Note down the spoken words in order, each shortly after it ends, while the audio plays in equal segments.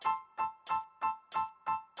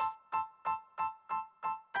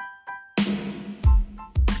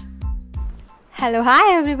Hello,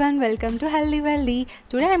 hi everyone, welcome to Healthy Wealthy.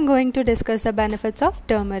 Today I'm going to discuss the benefits of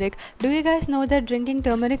turmeric. Do you guys know that drinking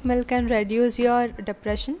turmeric milk can reduce your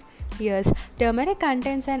depression? Yes, turmeric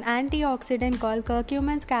contains an antioxidant called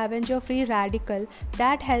curcumin scavenger free radical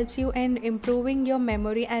that helps you in improving your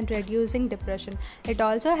memory and reducing depression. It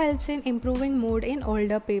also helps in improving mood in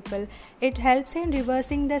older people. It helps in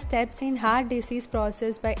reversing the steps in heart disease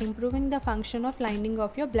process by improving the function of lining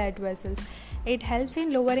of your blood vessels. It helps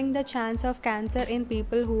in lowering the chance of cancer in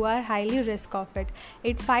people who are highly risk of it.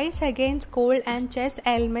 It fights against cold and chest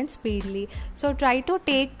ailments speedily. So try to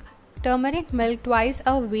take turmeric milk twice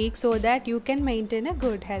a week so that you can maintain a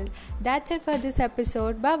good health. That's it for this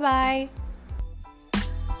episode. Bye bye.